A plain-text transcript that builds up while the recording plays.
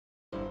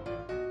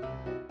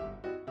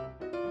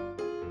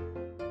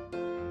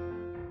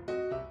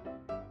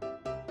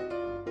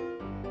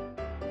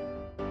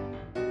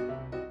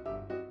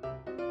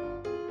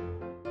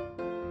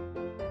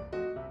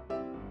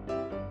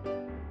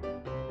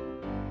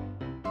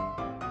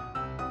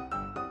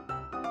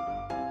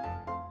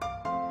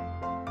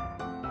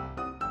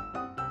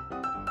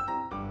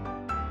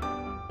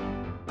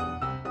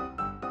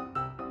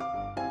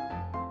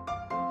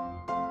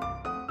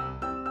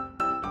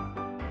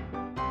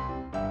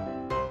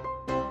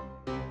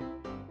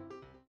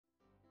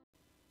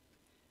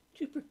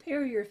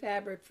prepare your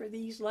fabric for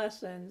these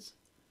lessons,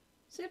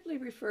 simply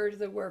refer to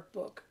the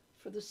workbook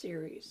for the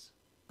series.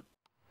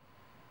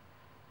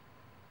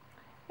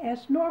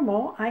 As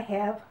normal, I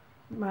have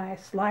my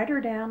slider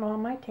down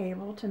on my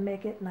table to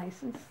make it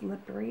nice and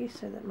slippery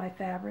so that my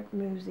fabric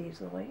moves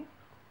easily.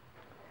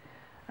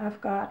 I've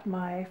got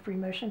my free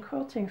motion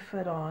quilting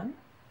foot on.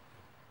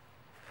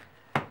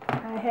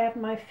 I have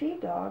my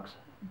feed dogs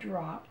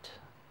dropped,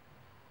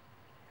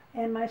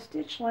 and my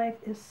stitch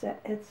length is set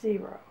at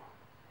 0.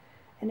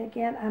 And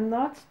again, I'm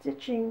not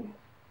stitching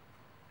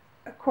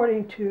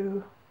according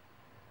to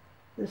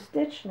the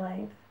stitch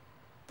length,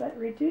 but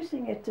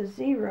reducing it to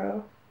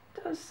 0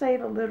 does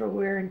save a little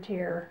wear and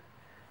tear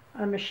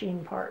on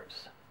machine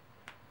parts.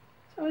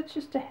 So it's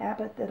just a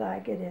habit that I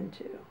get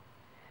into.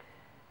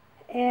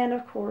 And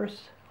of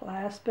course,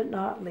 last but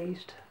not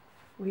least,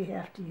 we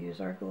have to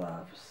use our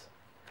gloves,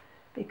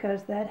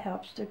 because that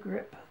helps to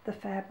grip the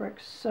fabric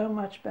so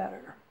much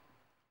better.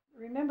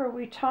 Remember,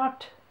 we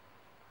talked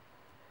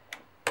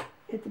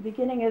at the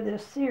beginning of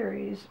this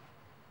series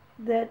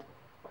that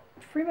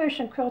free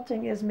motion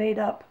quilting is made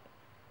up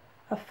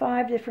of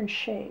 5 different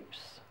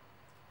shapes.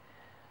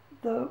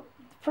 The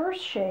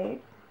first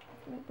shape,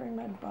 let me bring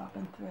my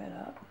bobbin thread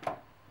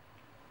up,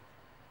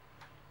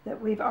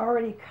 that we've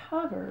already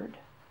covered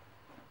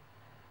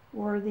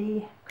were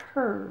the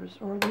curves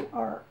or the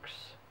arcs,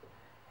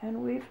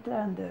 and we've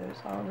done those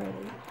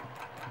already.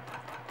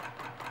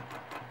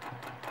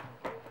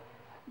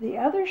 The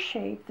other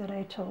shape that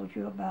I told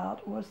you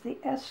about was the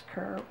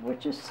S-curve,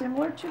 which is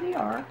similar to the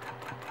arc,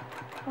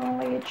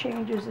 only it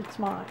changes its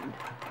mind.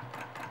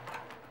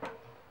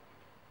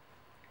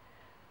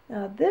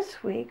 Now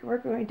this week we're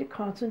going to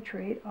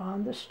concentrate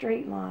on the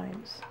straight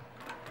lines.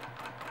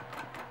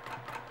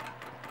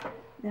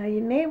 Now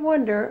you may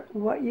wonder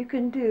what you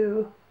can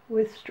do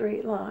with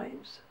straight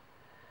lines,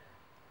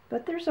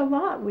 but there's a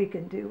lot we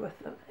can do with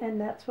them, and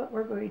that's what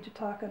we're going to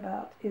talk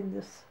about in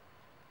this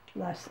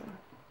lesson.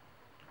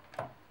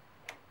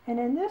 And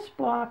in this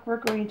block we're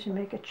going to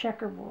make a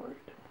checkerboard.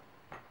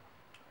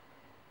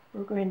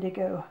 We're going to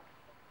go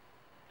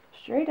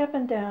straight up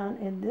and down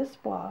in this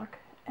block,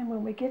 and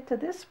when we get to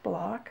this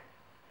block,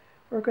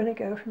 we're going to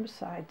go from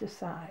side to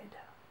side.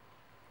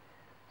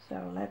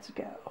 So let's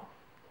go.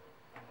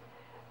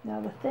 Now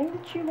the thing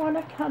that you want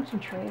to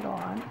concentrate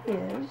on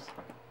is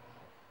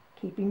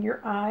keeping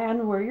your eye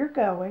on where you're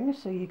going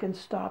so you can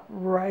stop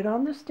right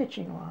on the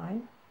stitching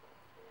line.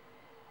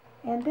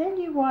 And then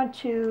you want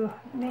to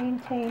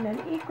maintain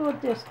an equal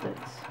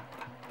distance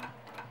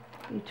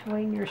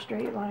between your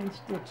straight line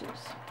stitches.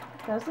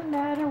 It doesn't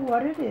matter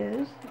what it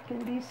is, it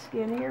can be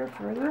skinnier or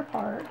further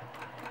apart,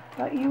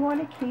 but you want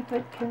to keep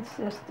it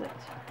consistent.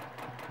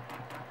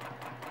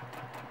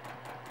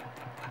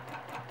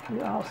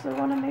 You also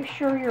want to make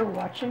sure you're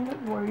watching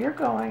where you're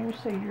going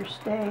so you're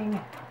staying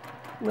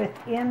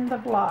within the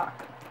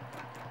block.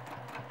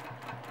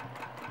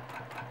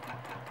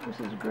 This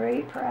is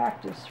great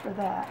practice for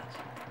that.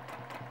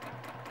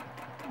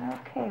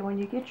 Okay, when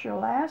you get your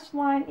last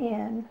line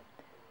in,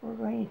 we're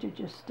going to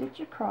just stitch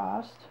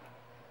across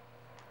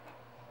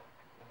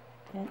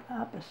and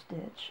up a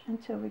stitch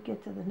until we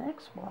get to the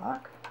next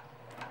block.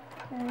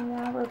 And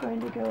now we're going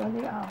to go in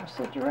the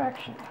opposite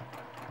direction.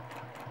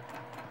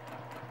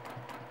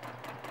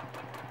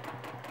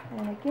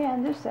 And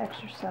again, this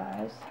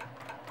exercise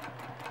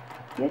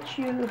gets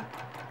you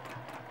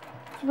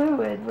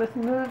fluid with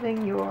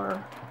moving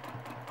your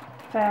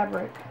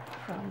fabric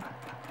from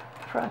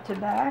front to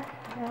back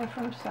and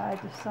from side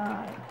to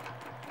side,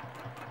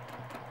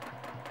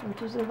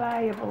 which is a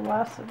valuable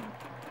lesson.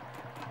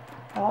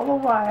 All the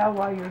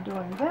while you're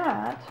doing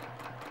that,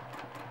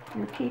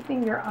 you're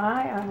keeping your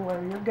eye on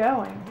where you're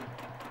going,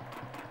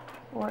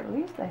 or at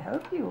least I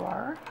hope you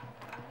are.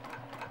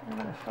 I'm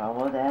going to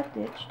follow that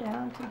ditch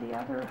down to the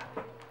other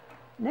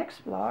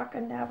next block,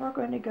 and now we're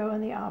going to go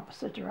in the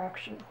opposite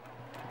direction.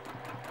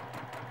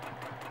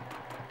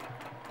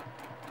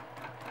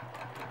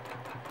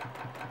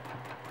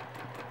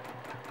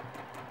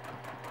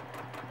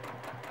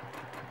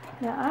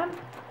 Now I'm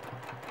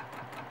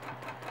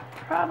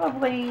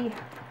probably,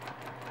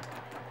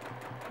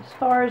 as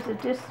far as the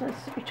distance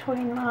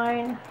between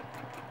mine,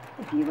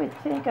 if you would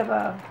think of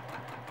a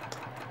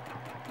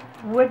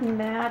wooden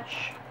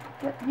match,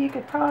 you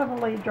could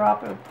probably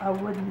drop a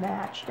wooden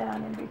match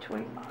down in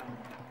between mine.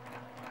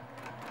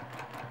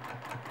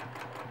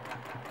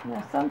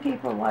 Now some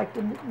people like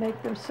to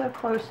make them so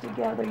close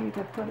together you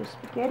could put a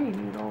spaghetti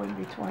noodle in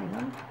between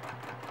them.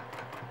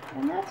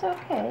 And that's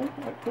okay.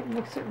 It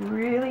makes it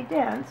really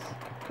dense.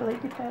 It really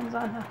depends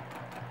on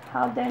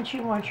how dense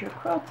you want your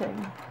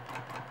quilting.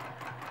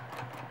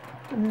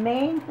 The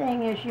main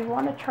thing is you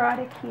want to try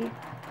to keep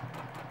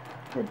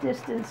the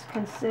distance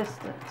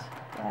consistent.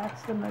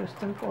 That's the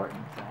most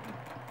important thing.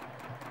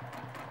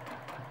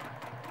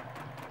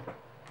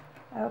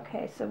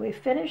 Okay, so we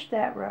finished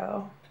that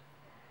row.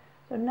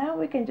 So now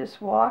we can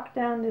just walk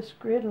down this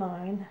grid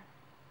line,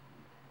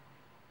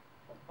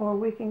 or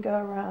we can go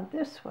around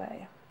this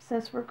way.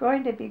 Since we're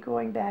going to be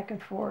going back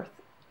and forth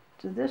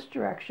to this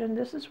direction,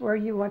 this is where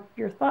you want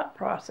your thought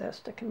process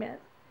to come in.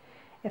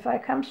 If I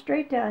come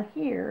straight down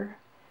here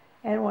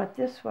and went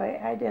this way,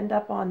 I'd end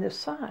up on this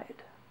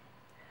side.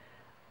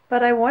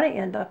 But I want to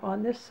end up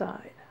on this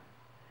side.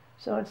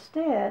 So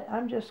instead,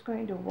 I'm just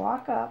going to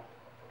walk up,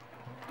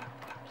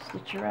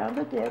 stitch around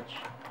the ditch,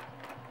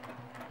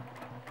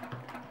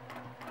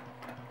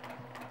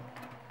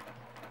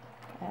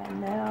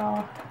 and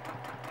now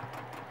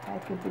I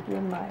can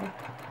begin my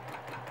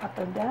up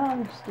and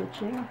down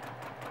stitching,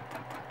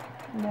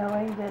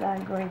 knowing that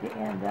I'm going to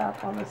end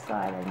up on the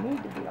side I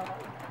need to be on.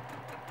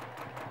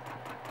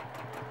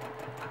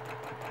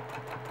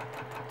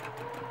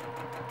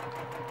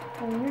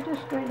 And you're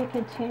just going to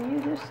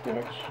continue this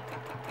stitch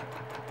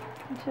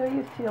until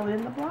you fill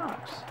in the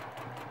blocks.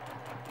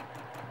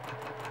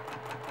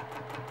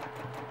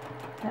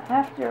 Now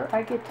after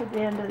I get to the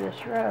end of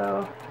this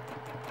row,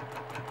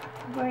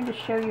 I'm going to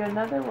show you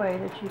another way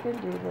that you can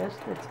do this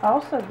that's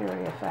also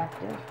very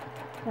effective.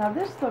 Now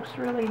this looks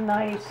really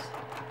nice,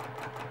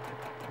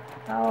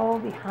 oh,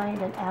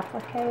 behind an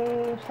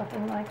applique,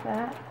 something like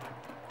that.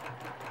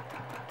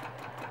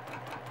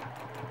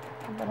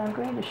 But I'm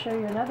going to show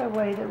you another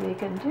way that we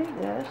can do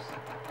this.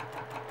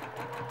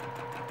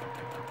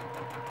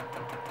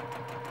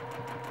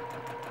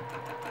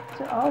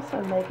 To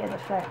also make it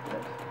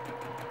effective.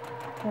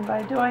 And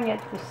by doing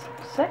it the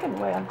second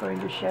way I'm going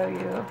to show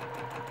you,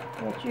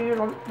 it's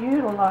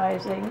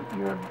utilizing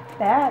your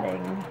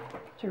batting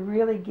to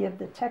really give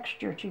the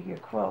texture to your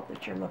quilt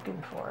that you're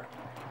looking for.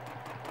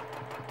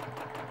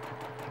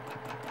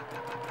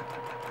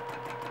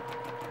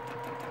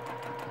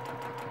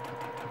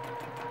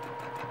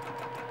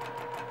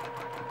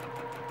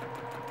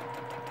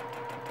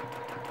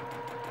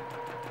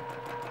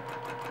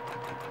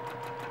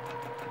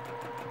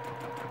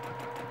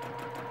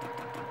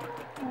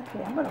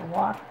 Okay, I'm going to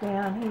walk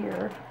down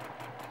here.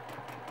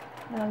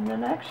 Now in the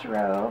next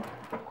row,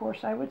 of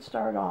course, I would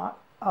start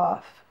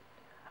off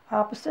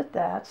opposite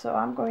that, so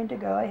I'm going to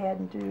go ahead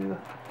and do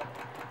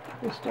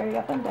the straight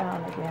up and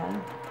down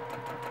again.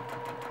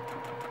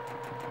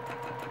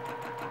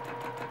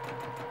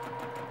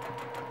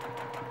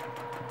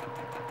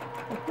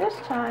 But this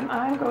time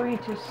I'm going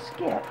to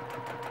skip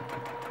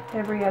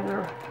every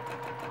other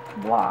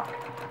block.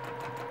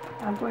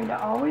 I'm going to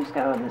always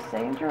go in the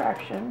same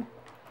direction,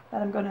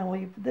 but I'm going to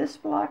leave this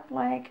block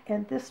blank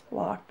and this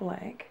block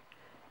blank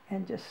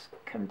and just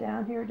come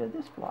down here to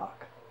this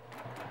block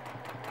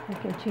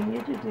and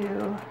continue to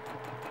do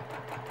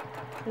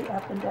the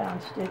up and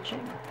down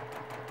stitching.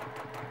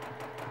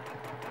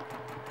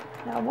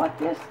 Now what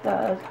this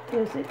does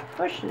is it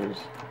pushes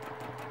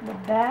the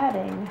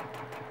batting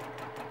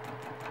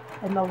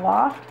and the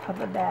loft of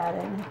the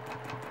batting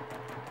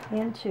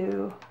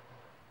into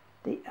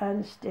the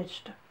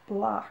unstitched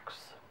blocks.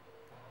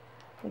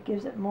 It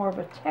gives it more of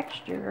a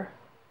texture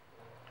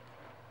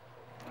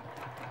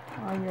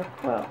on your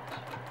quilt.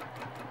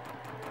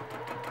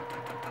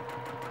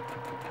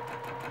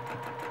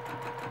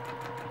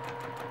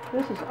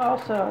 This is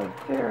also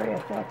a very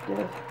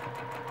effective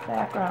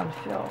background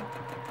fill.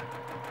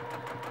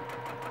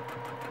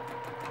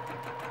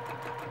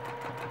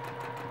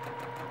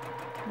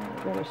 Now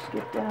we're going to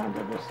skip down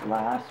to this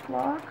last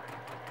block.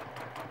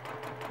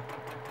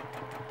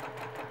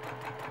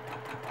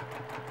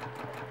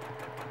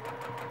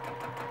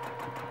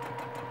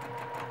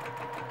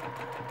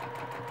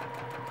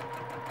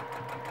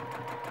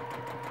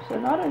 So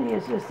not only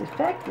is this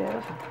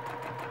effective,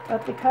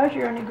 but because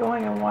you're only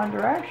going in one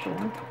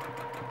direction,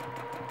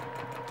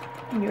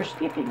 and you're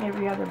skipping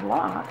every other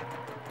block,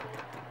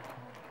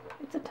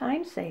 it's a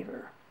time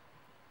saver.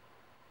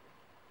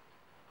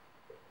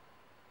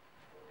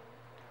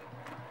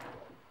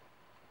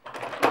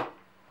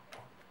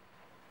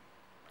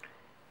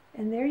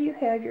 And there you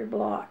have your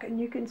block, and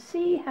you can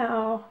see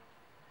how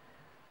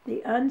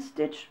the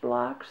unstitched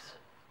blocks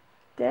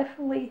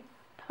definitely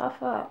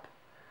puff up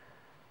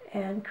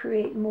and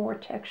create more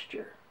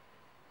texture.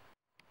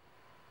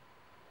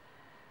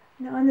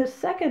 Now in this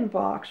second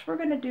box, we're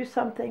going to do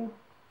something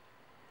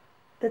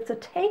that's a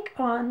take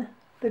on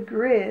the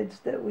grids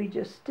that we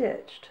just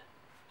stitched,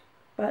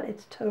 but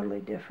it's totally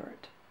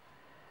different.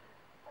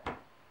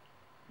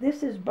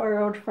 This is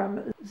borrowed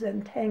from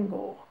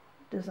Zentangle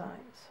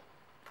Designs,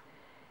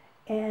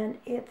 and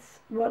it's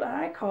what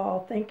I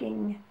call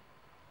thinking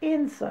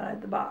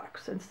inside the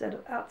box instead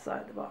of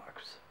outside the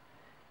box.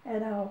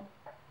 And I'll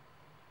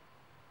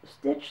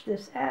stitch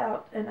this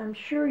out, and I'm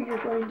sure you're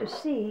going to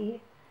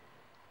see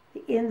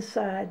the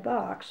inside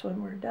box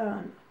when we're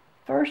done.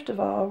 First of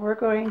all, we're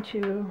going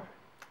to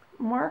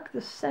mark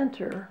the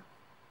center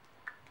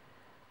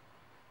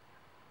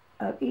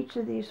of each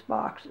of these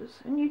boxes.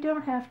 And you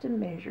don't have to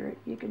measure it.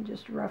 You can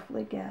just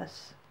roughly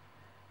guess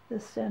the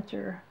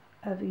center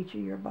of each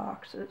of your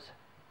boxes.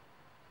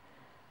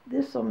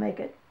 This will make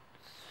it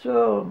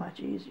so much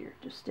easier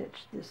to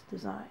stitch this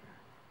design.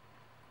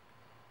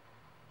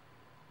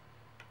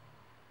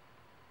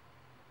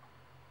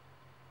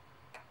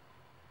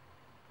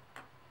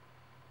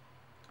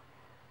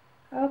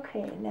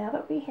 Okay, now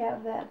that we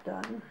have that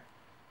done,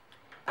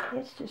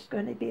 it's just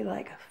going to be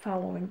like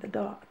following the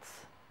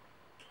dots.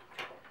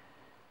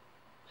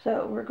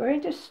 So we're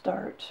going to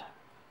start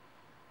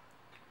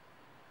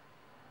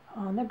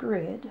on the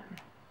grid,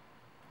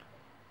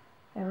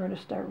 and we're going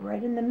to start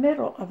right in the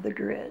middle of the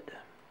grid.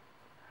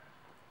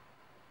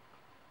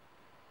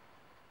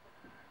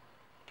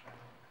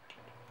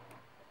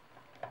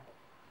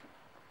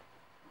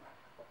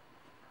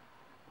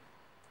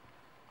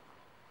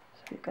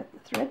 So we've got the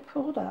thread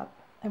pulled up,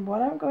 and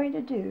what I'm going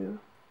to do,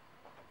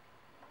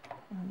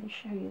 let me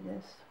show you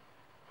this,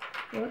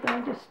 we're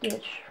going to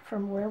stitch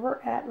from where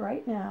we're at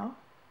right now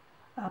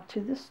up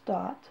to this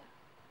dot.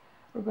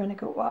 We're going to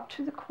go up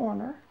to the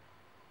corner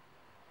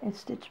and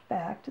stitch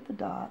back to the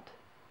dot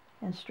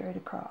and straight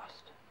across.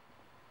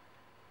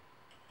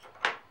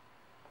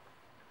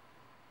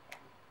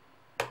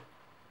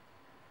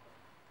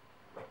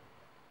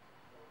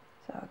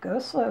 So I'll go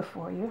slow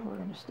for you. We're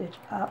going to stitch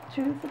up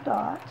to the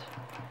dot.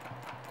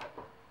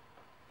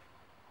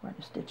 We're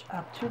going to stitch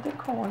up to the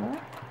corner.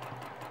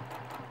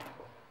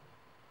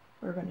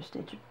 We're going to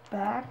stitch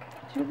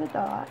back to the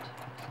dot,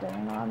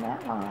 staying on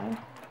that line,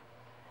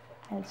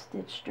 and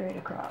stitch straight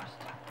across.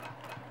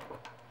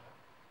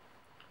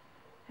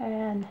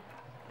 And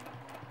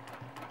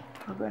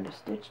we're going to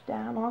stitch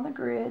down on the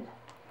grid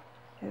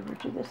over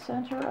to the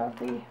center of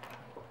the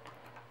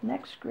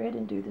next grid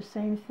and do the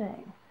same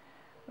thing.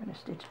 We're going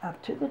to stitch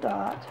up to the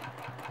dot,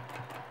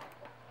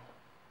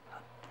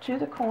 up to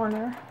the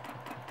corner,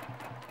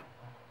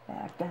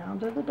 back down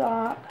to the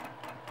dot,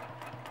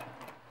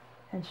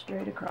 and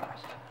straight across.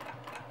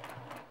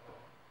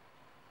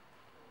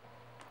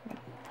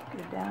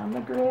 Go down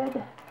the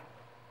grid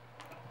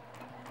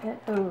and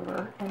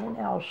over in an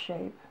L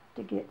shape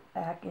to get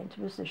back into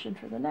position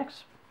for the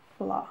next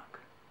block.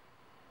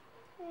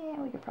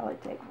 And we could probably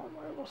take one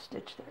more little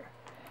stitch there.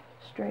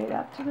 Straight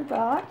up to the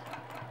dot,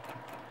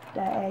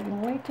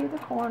 diagonally to the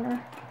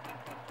corner,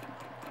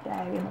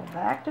 diagonal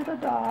back to the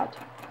dot,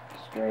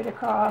 straight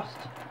across,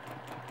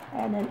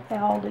 and then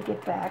L to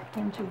get back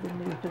into the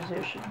new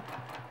position.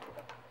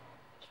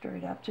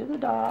 Straight up to the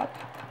dot,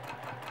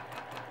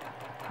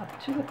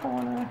 up to the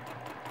corner,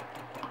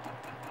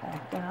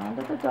 back down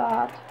to the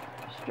dot,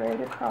 straight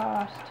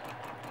across,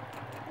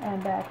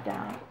 and back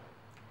down.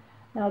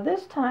 Now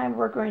this time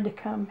we're going to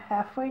come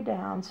halfway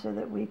down so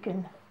that we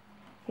can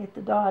hit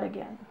the dot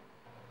again.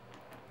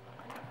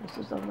 This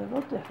is a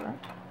little different.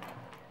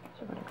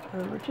 So we're going to go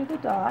over to the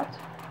dot.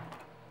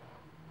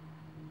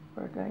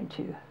 We're going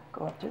to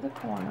go up to the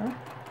corner,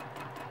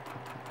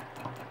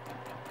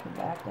 go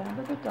back down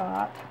to the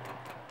dot,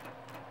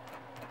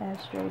 and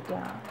straight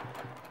down.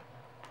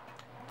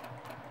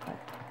 Okay.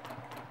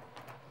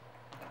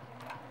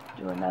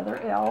 Do another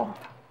L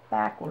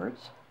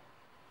backwards,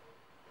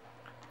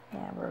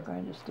 and we're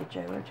going to stitch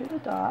over to the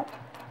dot,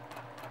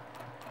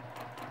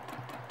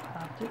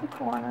 up to the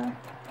corner,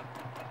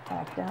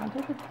 back down to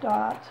the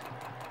dot,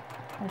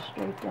 and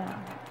straight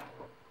down.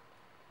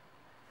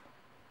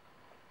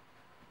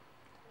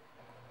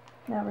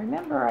 Now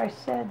remember I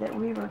said that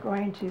we were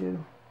going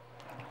to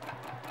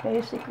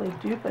basically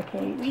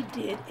duplicate we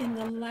did in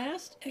the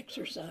last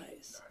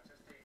exercise.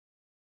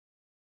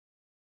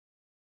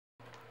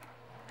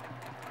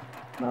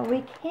 Well,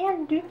 we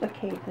can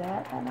duplicate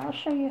that, and I'll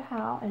show you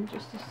how in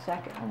just a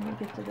second when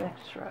we get to the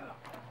next row.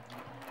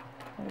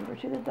 Over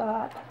to the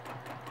dot,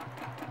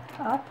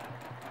 up,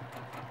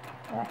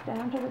 back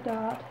down to the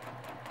dot,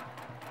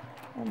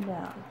 and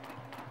down.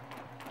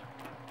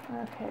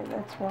 Okay,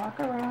 let's walk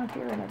around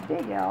here in a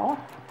big L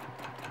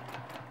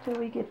till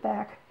we get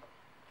back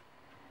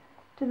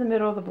to the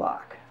middle of the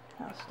block.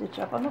 Now stitch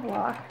up on the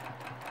block,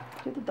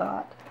 to the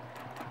dot,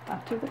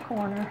 up to the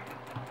corner,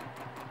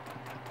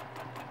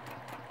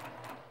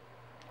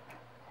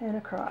 and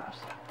across.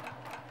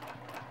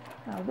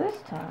 Now this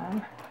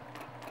time,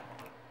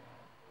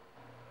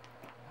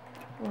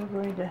 we're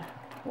going to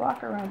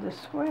walk around this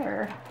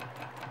square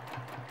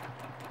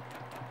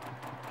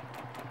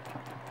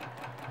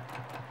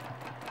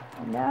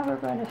and now we're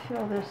going to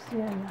fill this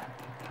in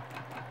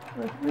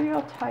with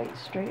real tight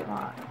straight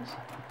lines.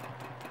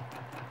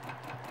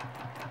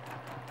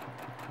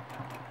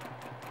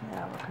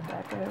 Now we'll come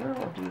back over,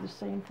 we'll do the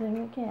same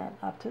thing again.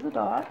 Up to the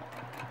dot,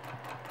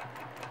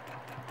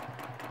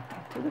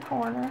 up to the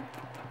corner,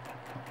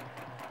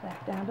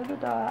 back down to the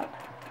dot,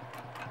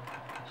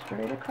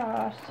 straight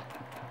across,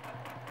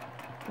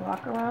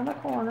 walk around the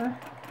corner,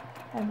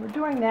 and we're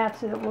doing that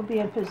so that we'll be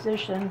in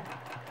position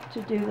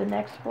to do the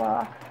next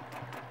block.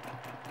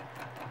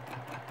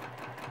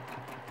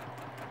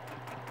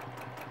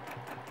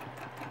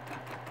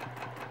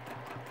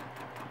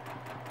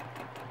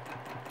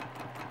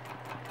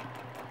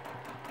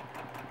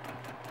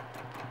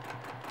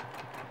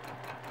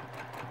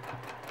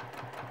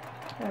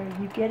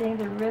 Are you getting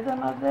the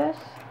rhythm of this?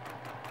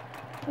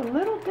 It's a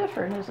little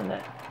different, isn't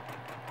it?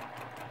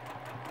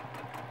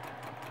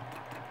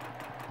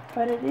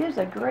 But it is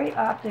a great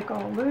optical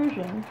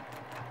illusion.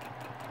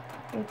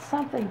 It's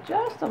something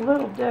just a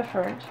little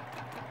different,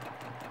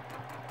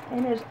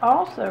 and is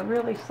also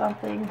really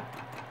something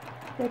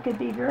that could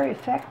be very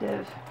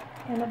effective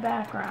in the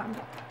background.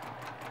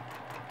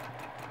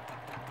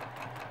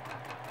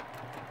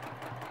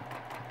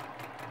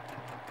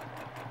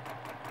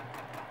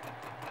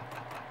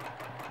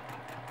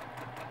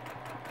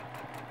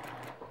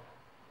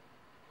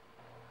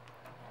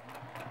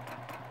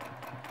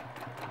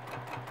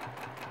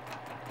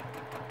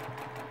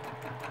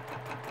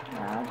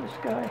 I'll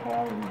just go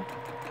ahead and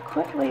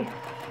quickly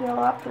fill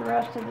up the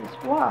rest of this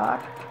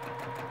block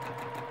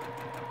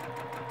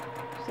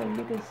so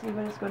you can see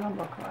what it's going to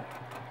look like.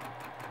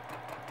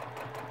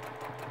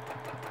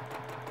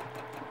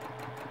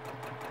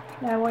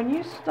 Now when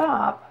you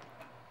stop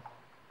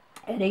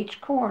at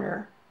each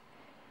corner,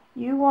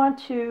 you want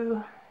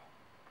to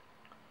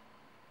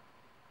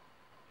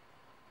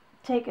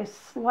take a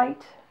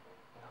slight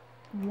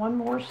one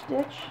more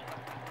stitch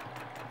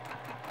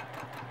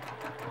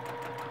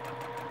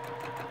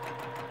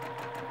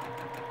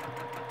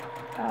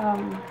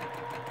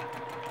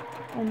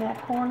in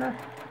that corner.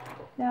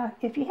 Now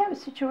if you have a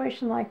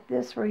situation like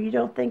this where you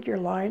don't think your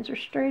lines are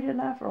straight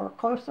enough or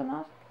close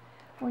enough,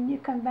 when you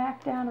come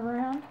back down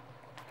around,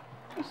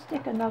 just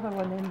stick another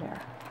one in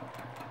there.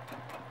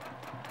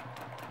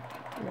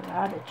 You're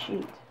allowed to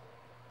cheat.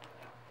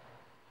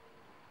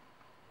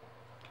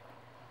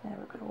 Now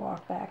we're going to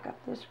walk back up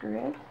this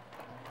grid,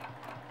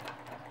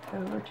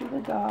 over to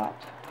the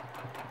dot,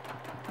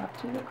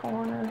 up to the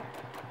corner,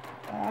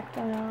 back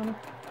down.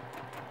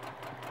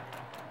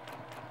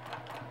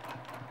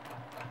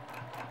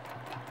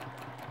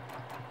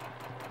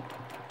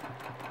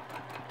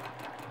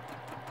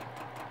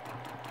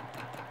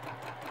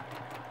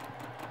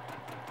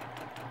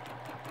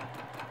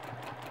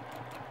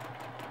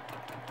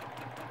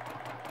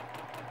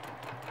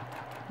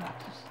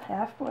 Just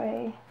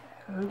halfway,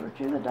 over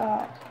to the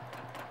dot,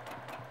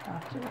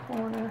 up to the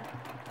corner,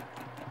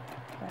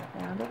 back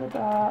down to the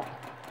dot,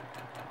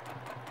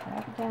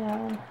 back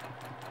down.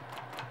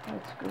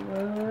 Let's go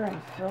over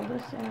and fill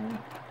this in.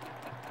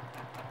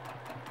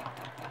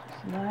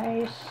 Just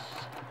nice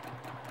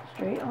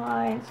straight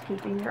lines,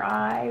 keeping your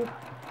eye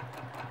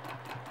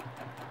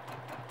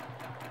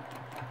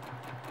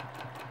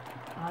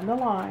on the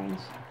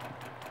lines.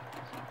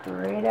 It's a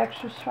great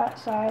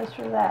exercise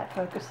for that,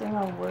 focusing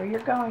on where you're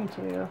going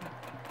to,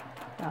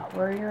 not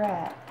where you're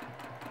at.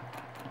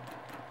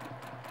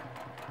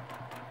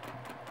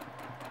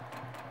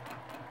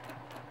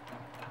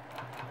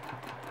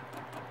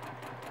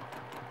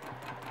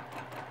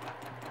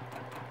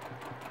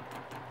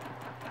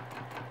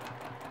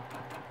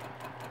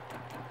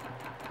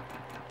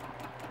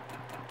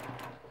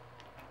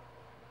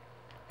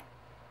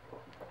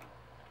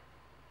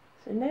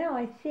 So now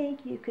I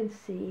think you can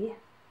see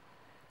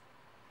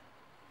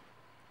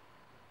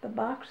the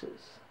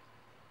boxes.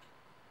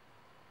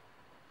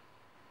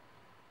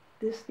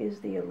 This gives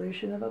the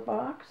illusion of a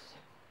box.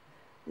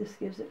 This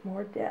gives it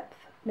more depth,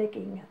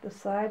 making the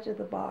sides of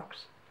the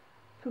box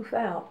poof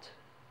out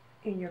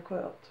in your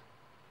quilt.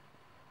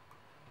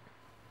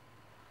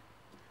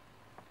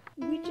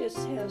 We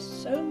just have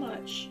so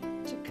much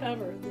to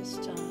cover this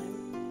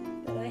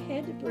time that I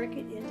had to break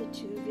it into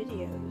 2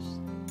 videos.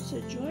 So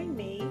join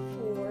me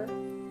for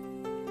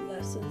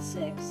Lesson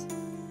 6,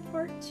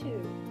 Part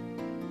 2.